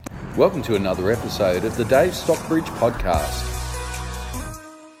Welcome to another episode of the Dave Stockbridge Podcast.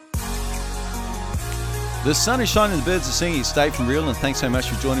 The sun is shining, the birds are singing. It's Dave from Real, and thanks so much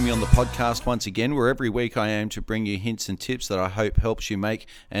for joining me on the podcast once again, where every week I aim to bring you hints and tips that I hope helps you make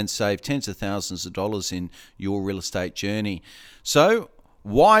and save tens of thousands of dollars in your real estate journey. So,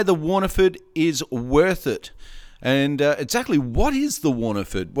 why the Warneford is worth it? And exactly what is the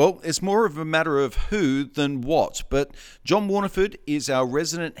Warneford? Well, it's more of a matter of who than what, but John Warneford is our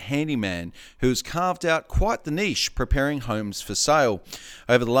resident handyman who has carved out quite the niche preparing homes for sale.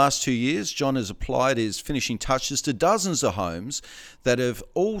 Over the last 2 years, John has applied his finishing touches to dozens of homes that have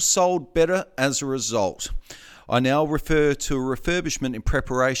all sold better as a result. I now refer to a refurbishment in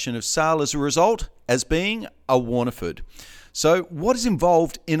preparation of sale as a result as being a Warneford. So what is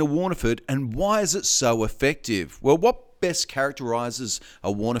involved in a Warneford and why is it so effective? Well, what best characterises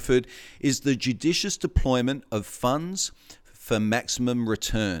a Warneford is the judicious deployment of funds for maximum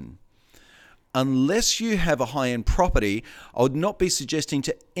return. Unless you have a high-end property, I would not be suggesting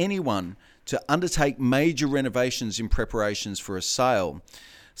to anyone to undertake major renovations in preparations for a sale.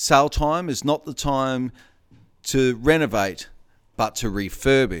 Sale time is not the time to renovate, but to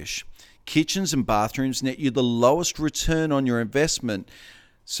refurbish. Kitchens and bathrooms net you the lowest return on your investment.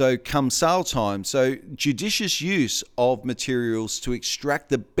 So come sale time, judicious use of materials to extract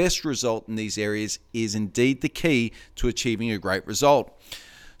the best result in these areas is indeed the key to achieving a great result.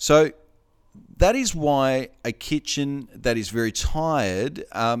 So that is why a kitchen that is very tired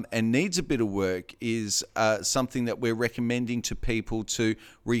and needs a bit of work is something that we're recommending to people to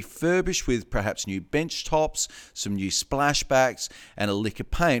refurbish with perhaps new bench tops, some new splashbacks and a lick of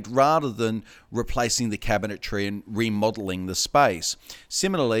paint rather than replacing the cabinetry and remodeling the space.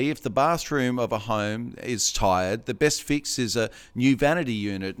 Similarly, if the bathroom of a home is tired, the best fix is a new vanity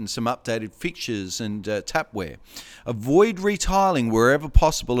unit and some updated fixtures and tapware. Avoid retiling wherever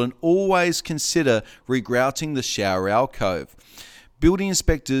possible and always consider regrouting the shower alcove. Building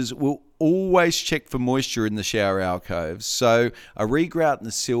inspectors will always check for moisture in the shower alcoves, so a regrout in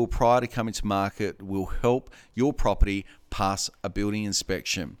the sill prior to coming to market will help your property pass a building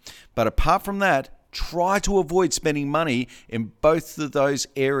inspection. But apart from that, try to avoid spending money in both of those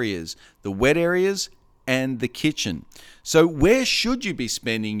areas, the wet areas and the kitchen. So where should you be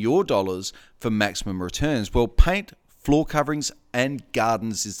spending your dollars for maximum returns? Well, paint, floor coverings and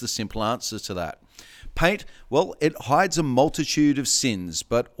gardens is the simple answer to that. Paint, well, it hides a multitude of sins,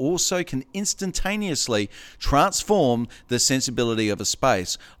 but also can instantaneously transform the sensibility of a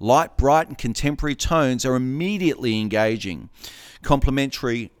space. Light, bright, and contemporary tones are immediately engaging.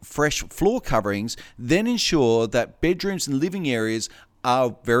 Complementary, fresh floor coverings then ensure that bedrooms and living areas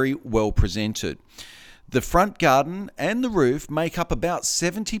are very well presented. The front garden and the roof make up about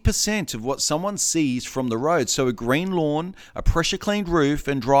 70% of what someone sees from the road. So a green lawn, a pressure-cleaned roof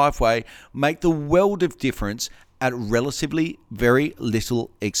and driveway make the world of difference at relatively very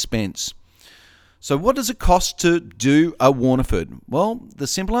little expense. So what does it cost to do a Warneford? Well, the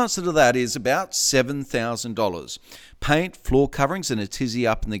simple answer to that is about $7,000. Paint, floor coverings and a tizzy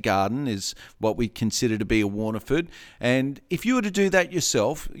up in the garden is what we consider to be a Warneford. And if you were to do that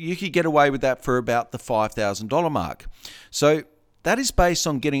yourself, you could get away with that for about the $5,000 mark. So that is based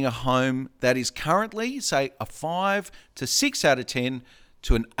on getting a home that is currently, say, a 5 to 6 out of 10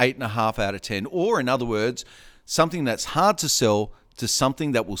 to an 8.5 out of 10. Or in other words, something that's hard to sell to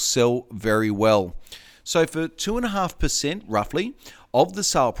something that will sell very well. So for 2.5% roughly of the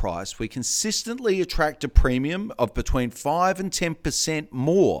sale price, we consistently attract a premium of between 5 and 10%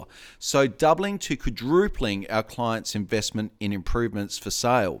 more, so doubling to quadrupling our clients' investment in improvements for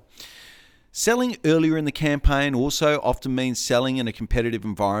sale. Selling earlier in the campaign also often means selling in a competitive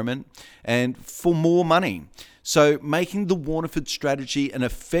environment and for more money. So making the Warneford strategy an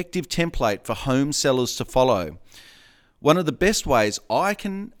effective template for home sellers to follow. One of the best ways I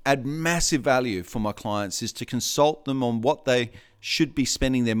can add massive value for my clients is to consult them on what they should be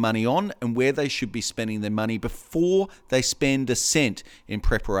spending their money on and where they should be spending their money before they spend a cent in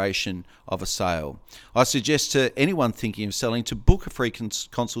preparation of a sale. I suggest to anyone thinking of selling to book a free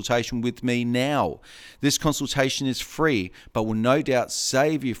consultation with me now. This consultation is free, but will no doubt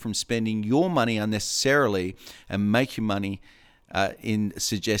save you from spending your money unnecessarily and make you money in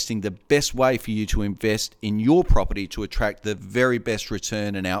suggesting the best way for you to invest in your property to attract the very best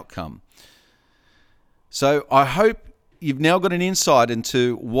return and outcome. So I hope you've now got an insight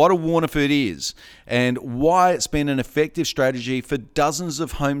into what a Warneford is and why it's been an effective strategy for dozens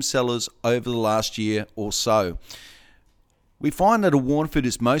of home sellers over the last year or so. We find that a Warneford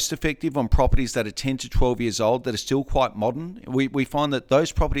is most effective on properties that are 10 to 12 years old that are still quite modern. We find that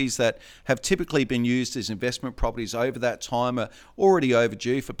those properties that have typically been used as investment properties over that time are already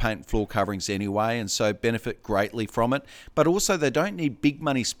overdue for paint and floor coverings anyway, and so benefit greatly from it. But also they don't need big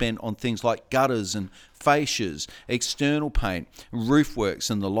money spent on things like gutters and fascias, external paint, roof works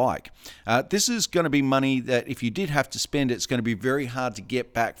and the like. This is going to be money that if you did have to spend, it's going to be very hard to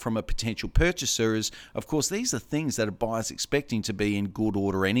get back from a potential purchaser, as of course these are things that a buyer's expecting to be in good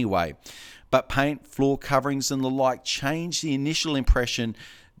order anyway. But paint, floor coverings and the like change the initial impression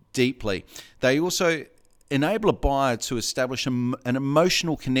deeply. They also enable a buyer to establish an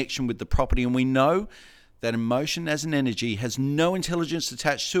emotional connection with the property, and we know that emotion as an energy has no intelligence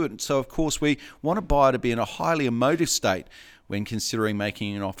attached to it. And so, of course, we want a buyer to be in a highly emotive state when considering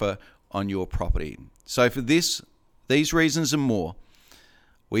making an offer on your property. So for these reasons and more,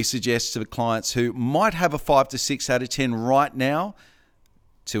 we suggest to the clients who might have a 5 to 6 out of 10 right now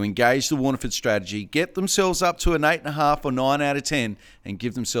to engage the Warneford strategy, get themselves up to an 8.5 or 9 out of 10, and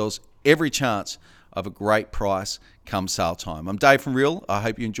give themselves every chance of a great price come sale time. I'm Dave from Real. I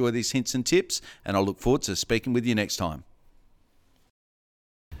hope you enjoy these hints and tips, and I look forward to speaking with you next time.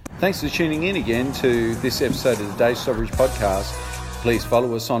 Thanks for tuning in again to this episode of the Dave Stockbridge Podcast. Please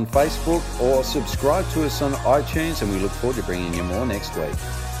follow us on Facebook or subscribe to us on iTunes, and we look forward to bringing you more next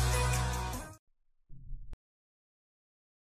week.